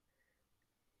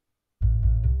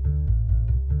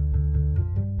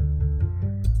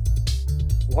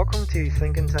Welcome to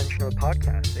Think Intentional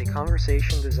Podcast, a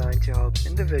conversation designed to help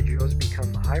individuals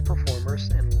become high performers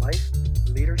in life,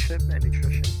 leadership, and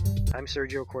nutrition. I'm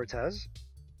Sergio Cortez.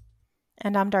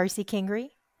 And I'm Darcy Kingery.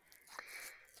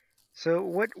 So,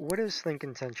 what is Think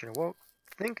Intentional? Well,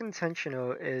 Think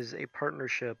Intentional is a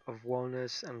partnership of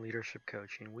wellness and leadership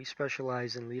coaching. We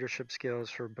specialize in leadership skills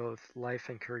for both life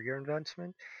and career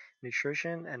advancement,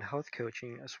 nutrition and health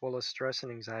coaching, as well as stress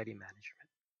and anxiety management.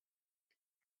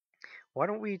 Why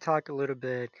don't we talk a little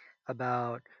bit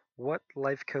about what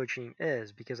life coaching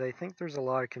is? Because I think there's a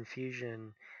lot of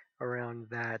confusion around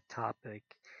that topic.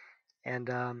 And,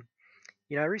 I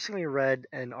recently read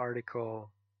an article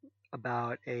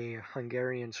about a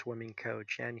Hungarian swimming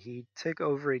coach, and he took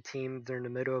over a team during the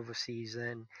middle of a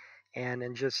season. And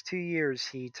in just 2 years,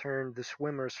 he turned the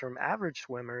swimmers from average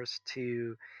swimmers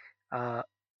to uh,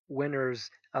 winners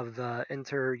of the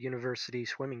Inter University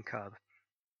Swimming Cup.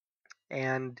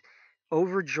 And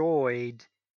overjoyed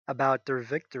about their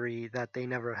victory that they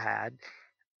never had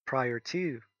prior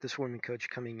to the swimming coach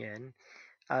coming in,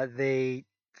 they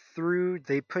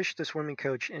pushed the swimming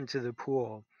coach into the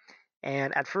pool.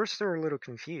 And at first they were a little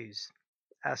confused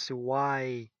as to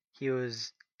why he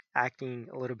was acting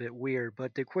a little bit weird,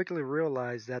 but they quickly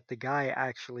realized that the guy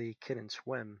actually couldn't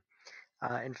swim.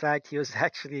 In fact, he was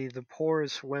actually the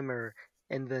poorest swimmer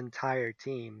in the entire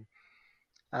team.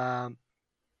 Um,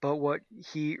 but what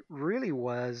he really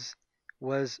was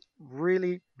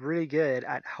really, really good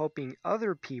at helping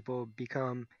other people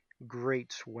become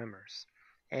great swimmers.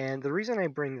 And the reason I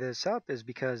bring this up is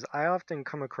because I often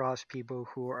come across people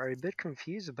who are a bit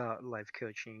confused about life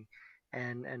coaching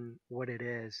and what it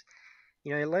is.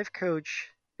 A life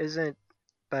coach isn't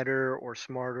better or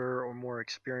smarter or more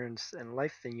experienced in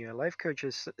life than you. A life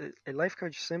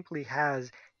coach simply has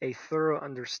a thorough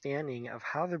understanding of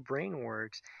how the brain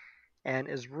works and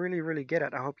is really, really good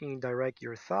at helping you direct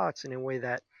your thoughts in a way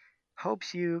that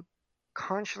helps you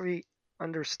consciously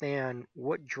understand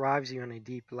what drives you on a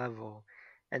deep level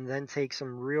and then take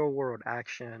some real world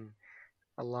action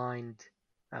aligned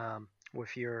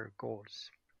with your goals.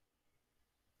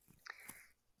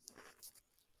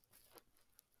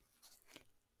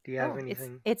 Do you have Oh, it's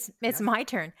anything it's to it's add? my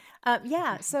turn.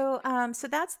 Yeah. So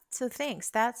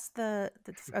thanks. That's a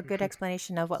good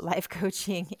explanation of what life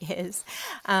coaching is.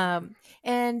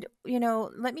 And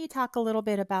let me talk a little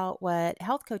bit about what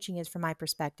health coaching is from my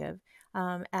perspective.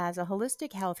 As a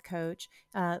holistic health coach,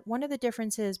 one of the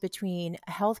differences between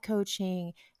health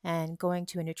coaching and going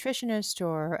to a nutritionist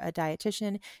or a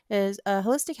dietitian is a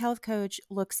holistic health coach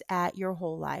looks at your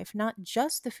whole life, not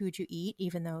just the food you eat,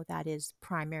 even though that is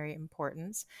primary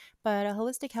importance, but a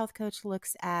holistic health coach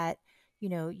looks at,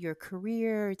 your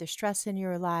career, the stress in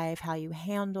your life, how you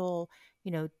handle,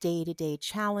 day to day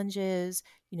challenges.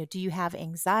 Do you have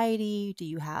anxiety? Do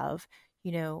you have,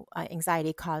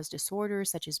 anxiety caused disorders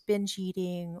such as binge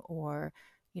eating or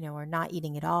not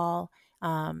eating at all?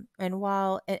 And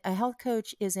while a health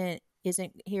coach isn't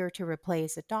here to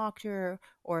replace a doctor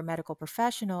or a medical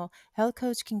professional, health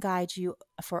coach can guide you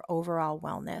for overall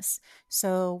wellness.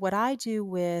 So, what I do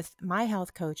with my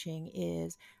health coaching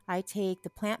is I take the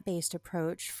plant based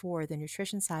approach for the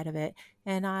nutrition side of it,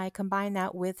 and I combine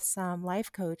that with some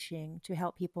life coaching to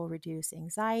help people reduce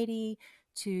anxiety,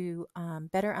 to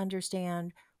better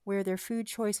understand where their food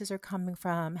choices are coming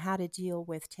from, how to deal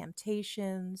with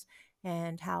temptations,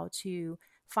 and how to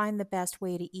find the best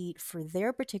way to eat for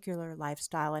their particular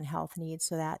lifestyle and health needs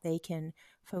so that they can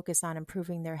focus on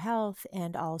improving their health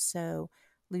and also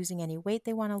losing any weight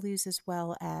they want to lose, as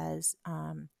well as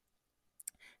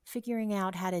figuring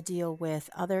out how to deal with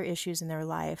other issues in their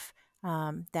life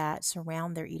that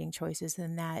surround their eating choices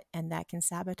and that can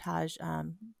sabotage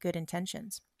good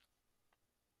intentions.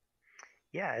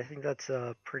 Yeah, I think that's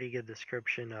a pretty good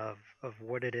description of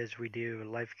what it is we do: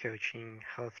 life coaching,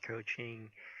 health coaching.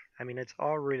 I mean, it's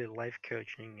all really life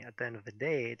coaching at the end of the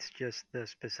day. It's just the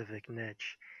specific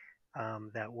niche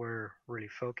that we're really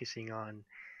focusing on.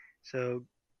 So,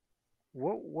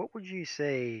 what would you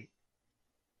say?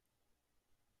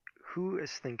 Who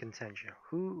is Think Intentional?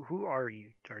 Who are you,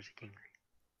 Darcy King?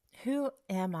 Who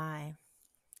am I?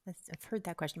 I've heard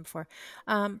that question before.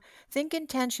 Think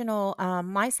Intentional,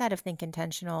 my side of Think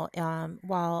Intentional,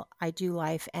 while I do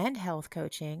life and health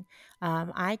coaching,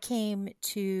 I came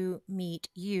to meet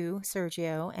you,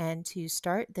 Sergio, and to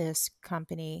start this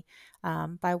company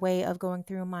by way of going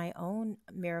through my own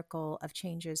miracle of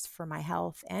changes for my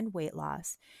health and weight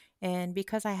loss. And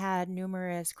because I had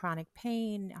numerous chronic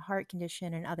pain, heart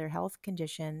condition, and other health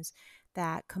conditions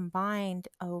that combined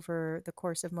over the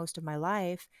course of most of my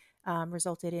life,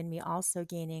 resulted in me also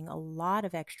gaining a lot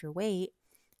of extra weight.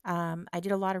 I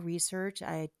did a lot of research.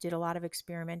 I did a lot of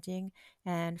experimenting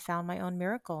and found my own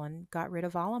miracle and got rid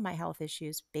of all of my health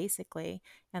issues basically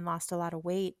and lost a lot of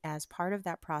weight as part of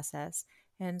that process.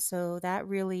 And so that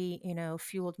really,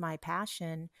 fueled my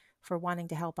passion for wanting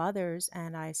to help others.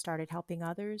 And I started helping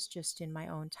others just in my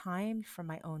own time from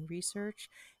my own research.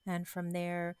 And from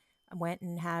there, I went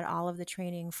and had all of the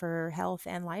training for health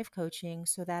and life coaching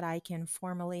so that I can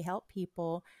formally help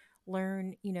people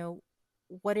learn,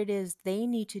 what it is they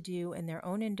need to do in their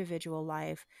own individual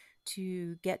life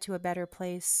to get to a better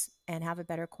place and have a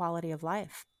better quality of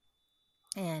life.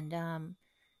 And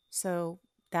so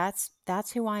that's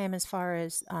who I am as far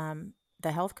as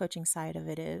the health coaching side of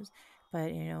it is.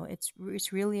 But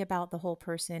it's really about the whole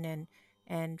person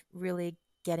and really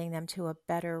getting them to a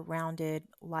better rounded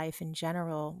life in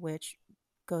general, which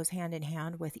goes hand in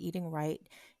hand with eating right.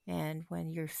 And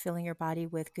when you're filling your body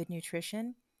with good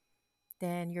nutrition,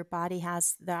 then your body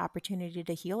has the opportunity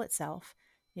to heal itself.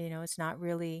 It's not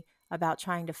really about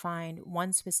trying to find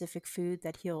one specific food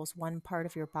that heals one part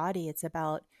of your body. It's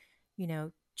about,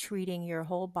 treating your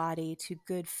whole body to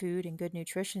good food and good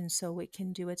nutrition so it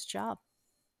can do its job.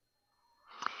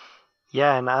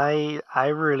 Yeah, and I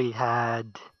really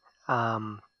had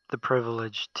the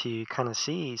privilege to kind of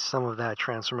see some of that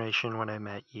transformation when I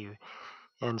met you.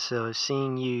 And so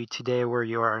seeing you today where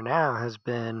you are now has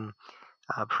been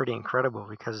pretty incredible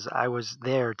because I was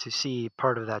there to see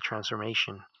part of that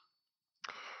transformation.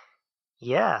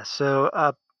 Yeah, so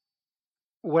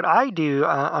what I do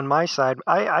on my side,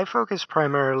 I focus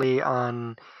primarily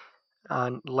on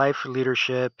life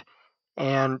leadership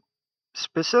and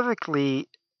specifically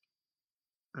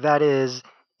that is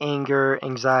anger,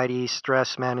 anxiety,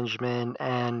 stress management,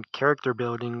 and character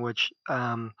building, which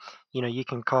you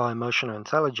can call emotional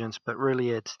intelligence, but really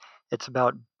it's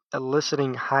about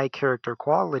eliciting high character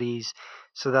qualities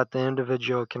so that the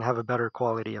individual can have a better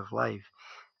quality of life.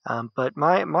 But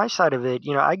my side of it,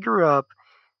 I grew up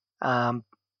um,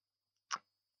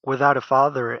 without a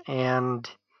father, and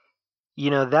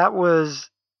that was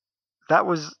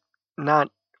not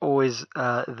always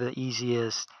the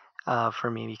easiest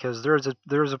for me because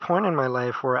there was a point in my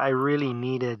life where I really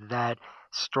needed that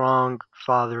strong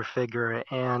father figure,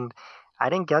 and I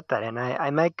didn't get that. And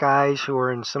I met guys who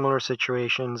were in similar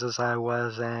situations as I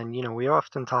was, and we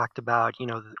often talked about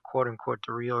the quote unquote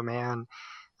the real man,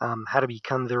 how to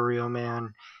become the real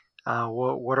man,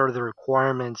 what are the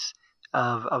requirements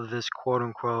of this quote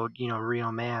unquote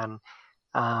real man.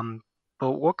 um,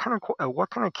 but what kind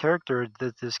of character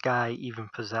did this guy even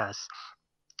possess?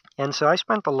 And so I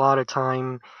spent a lot of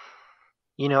time,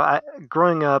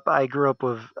 growing up. I grew up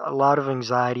with a lot of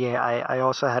anxiety. I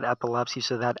also had epilepsy,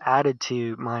 so that added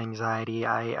to my anxiety.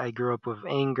 I grew up with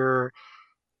anger,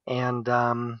 and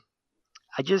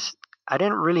I just I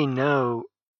didn't really know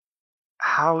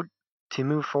how to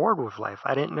move forward with life.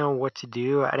 I didn't know what to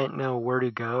do. I didn't know where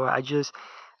to go.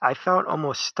 I felt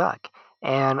almost stuck,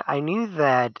 and I knew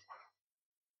that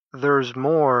there's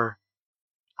more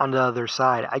on the other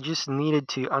side. I just needed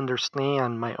to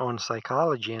understand my own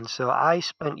psychology. And so I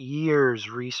spent years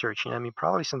researching. I mean,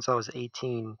 probably since I was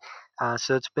 18.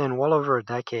 So it's been well over a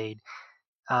decade.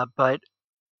 But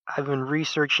I've been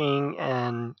researching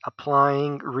and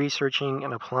applying, researching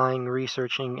and applying,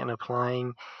 researching and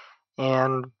applying.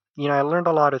 And, I learned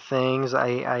a lot of things.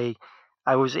 I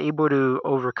was able to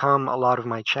overcome a lot of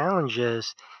my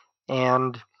challenges.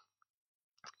 And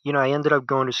I ended up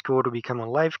going to school to become a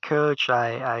life coach.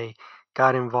 I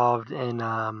got involved in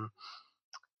a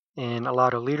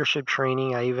lot of leadership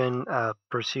training. I even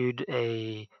pursued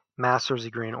a master's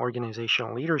degree in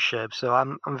organizational leadership. So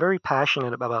I'm very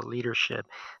passionate about leadership,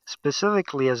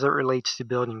 specifically as it relates to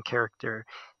building character,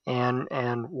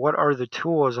 and what are the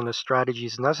tools and the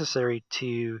strategies necessary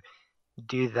to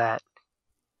do that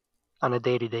on a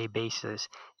day-to-day basis.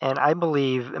 And I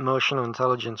believe emotional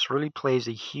intelligence really plays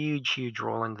a huge, huge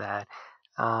role in that.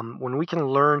 When we can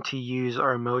learn to use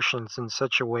our emotions in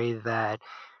such a way that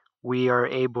we are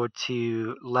able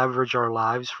to leverage our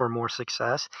lives for more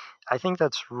success, I think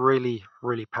that's really,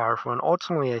 really powerful. And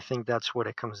ultimately, I think that's what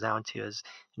it comes down to is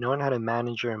knowing how to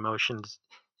manage your emotions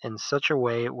in such a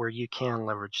way where you can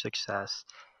leverage success.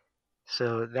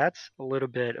 So that's a little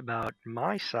bit about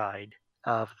my side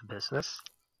of the business.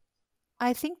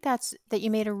 I think that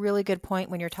you made a really good point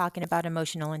when you're talking about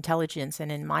emotional intelligence.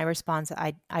 And in my response,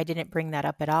 I didn't bring that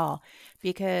up at all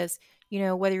because,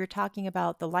 whether you're talking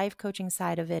about the life coaching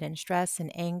side of it and stress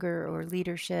and anger or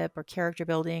leadership or character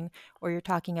building, or you're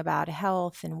talking about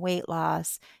health and weight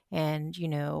loss and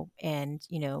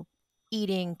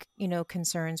eating,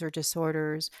 concerns or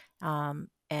disorders,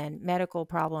 and medical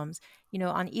problems,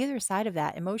 on either side of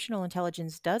that, emotional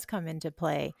intelligence does come into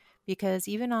play, because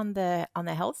even on the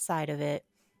health side of it,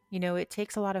 it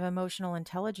takes a lot of emotional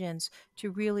intelligence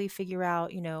to really figure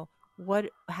out, what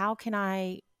how can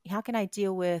I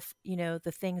deal with,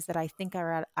 the things that I think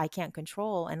I can't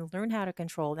control, and learn how to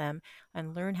control them,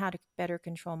 and learn how to better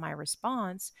control my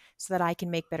response so that I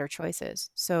can make better choices.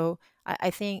 So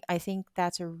I think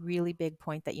that's a really big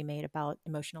point that you made about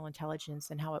emotional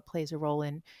intelligence and how it plays a role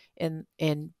in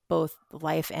both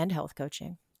life and health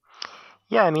coaching.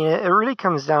 Yeah, I mean, it really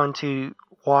comes down to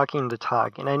walking the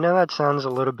talk. And I know that sounds a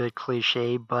little bit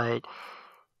cliche, but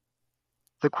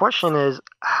the question is,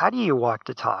 how do you walk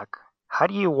the talk? How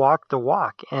do you walk the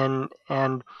walk? And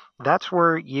that's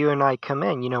where you and I come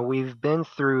in. We've been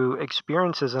through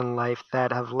experiences in life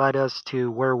that have led us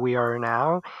to where we are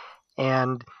now.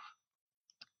 And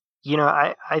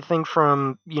I think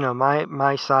from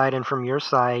my side and from your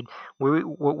side,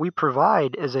 what we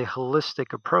provide is a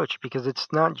holistic approach, because it's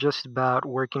not just about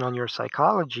working on your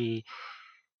psychology.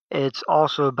 It's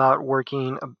also about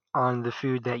working on the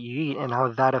food that you eat and how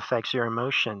that affects your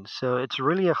emotions. So it's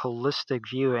really a holistic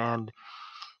view, and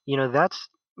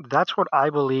that's what I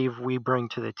believe we bring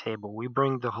to the table. We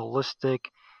bring the holistic,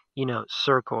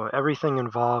 circle, everything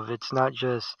involved. It's not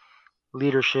just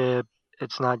leadership.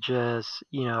 It's not just,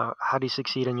 how do you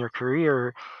succeed in your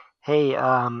career? Hey,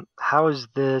 how is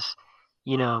this,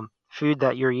 food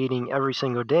that you're eating every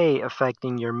single day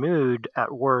affecting your mood at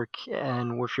work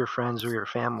and with your friends or your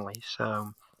family?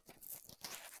 So,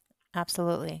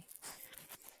 Absolutely.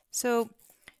 So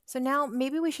so now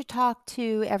maybe we should talk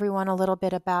to everyone a little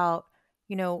bit about,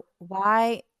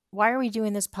 why are we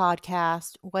doing this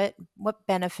podcast? What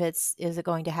benefits is it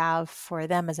going to have for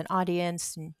them as an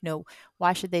audience? And,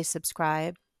 why should they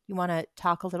subscribe? You want to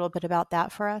talk a little bit about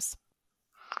that for us?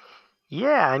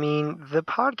 yeah, I mean, the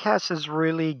podcast is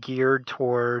really geared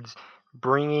towards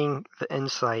bringing the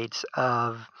insights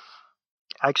of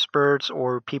experts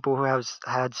or people who have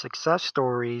had success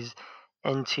stories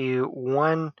into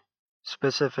one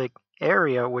specific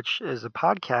area, which is a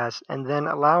podcast, and then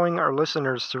allowing our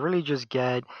listeners to really just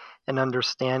get an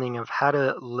understanding of how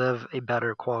to live a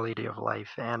better quality of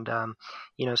life. And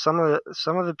some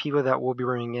of the people that we'll be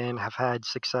bringing in have had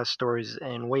success stories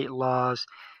in weight loss,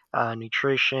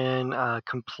 nutrition,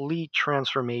 complete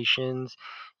transformations.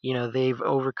 They've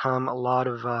overcome a lot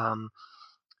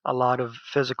of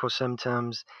physical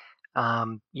symptoms.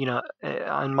 On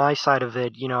my side of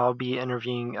it, I'll be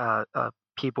interviewing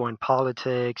people in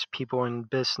politics, people in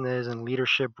business and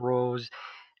leadership roles,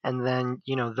 and then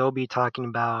they'll be talking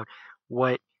about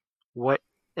what what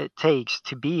it takes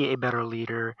to be a better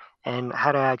leader and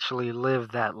how to actually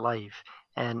live that life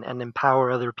and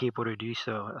empower other people to do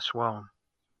so as well.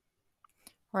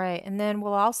 Right. And then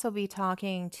we'll also be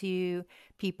talking to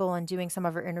people and doing some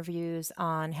of our interviews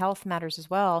on health matters as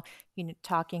well,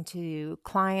 talking to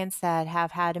clients that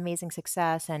have had amazing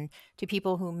success, and to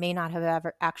people who may not have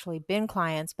ever actually been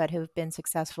clients, but who've been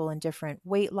successful in different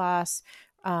weight loss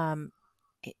um,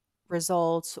 i-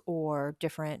 results or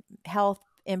different health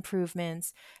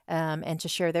improvements, and to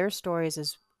share their stories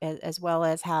as well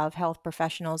as have health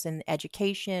professionals in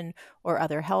education or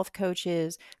other health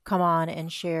coaches come on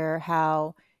and share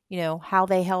how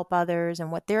they help others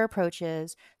and what their approach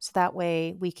is. So that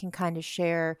way we can kind of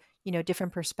share,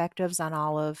 different perspectives on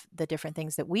all of the different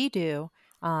things that we do,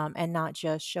 and not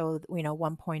just show,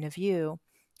 one point of view.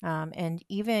 And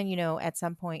even, at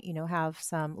some point, have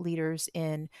some leaders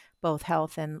in both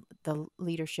health and the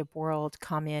leadership world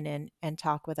come in and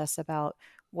talk with us about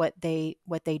what they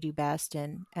do best,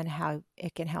 and how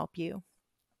it can help you.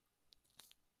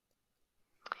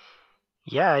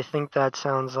 Yeah, I think that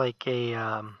sounds like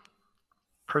a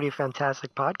pretty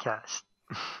fantastic podcast.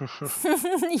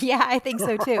 Yeah, I think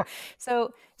so too.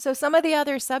 So some of the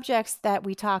other subjects that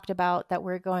we talked about that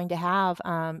we're going to have,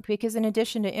 because in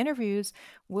addition to interviews,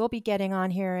 we'll be getting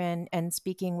on here and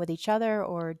speaking with each other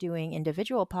or doing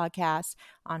individual podcasts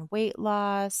on weight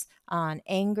loss, on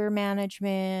anger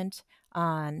management,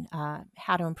 on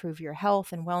how to improve your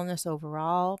health and wellness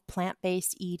overall,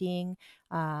 plant-based eating,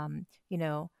 um, you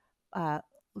know, uh,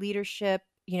 leadership,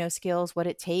 skills, what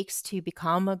it takes to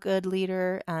become a good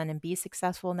leader and be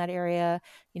successful in that area,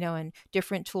 and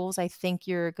different tools I think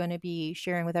you're going to be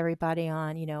sharing with everybody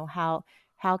on,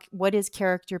 what is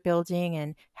character building,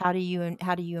 and how do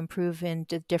you improve in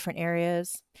different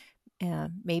areas.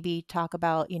 Maybe talk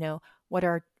about, what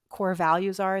our core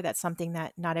values are. That's something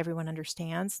that not everyone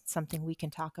understands, something we can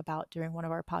talk about during one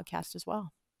of our podcasts as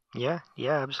well. Yeah,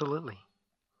 yeah, absolutely.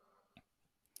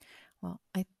 Well,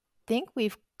 I think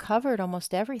we've covered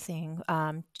almost everything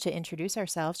to introduce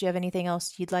ourselves. Do you have anything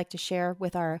else you'd like to share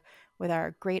with our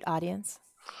great audience?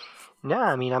 Yeah,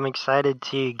 I mean, I'm excited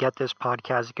to get this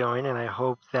podcast going, and I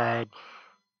hope that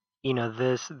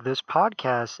this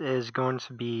podcast is going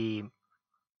to be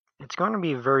it's going to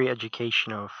be very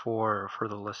educational for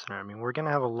the listener. I mean, we're going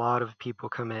to have a lot of people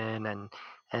come in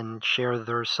and share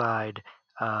their side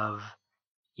of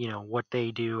what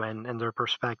they do and their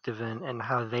perspective and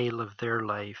how they live their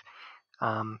life.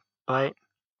 But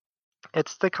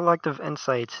it's the collective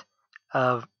insights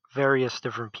of various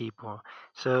different people.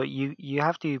 So you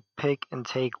have to pick and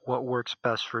take what works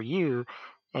best for you,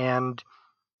 and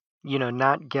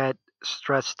not get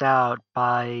stressed out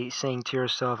by saying to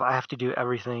yourself, I have to do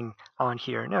everything on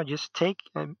here. No, just pick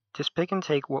and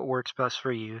take what works best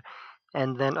for you,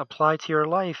 and then apply to your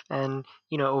life, and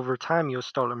over time you'll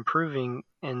start improving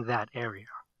in that area.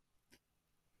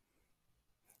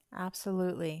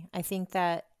 Absolutely. I think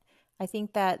that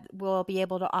we'll be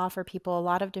able to offer people a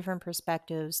lot of different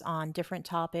perspectives on different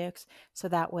topics so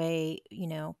that way,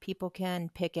 people can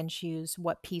pick and choose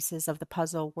what pieces of the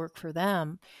puzzle work for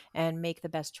them and make the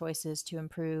best choices to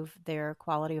improve their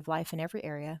quality of life in every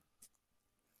area.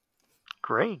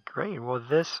 Great, great. Well,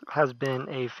 this has been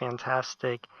a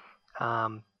fantastic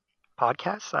um,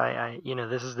 podcast.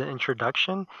 This is the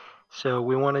introduction. So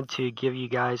we wanted to give you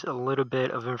guys a little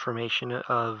bit of information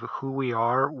of who we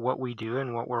are, what we do,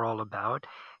 and what we're all about.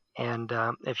 And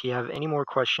if you have any more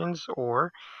questions,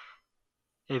 or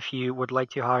if you would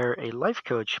like to hire a life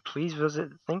coach, please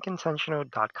visit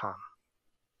thinkintentional.com.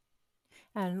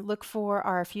 And look for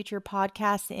our future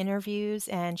podcast interviews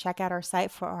and check out our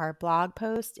site for our blog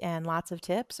posts and lots of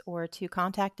tips or to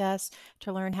contact us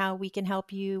to learn how we can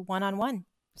help you one on one.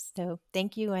 So,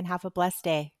 thank you and have a blessed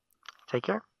day. Take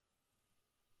care.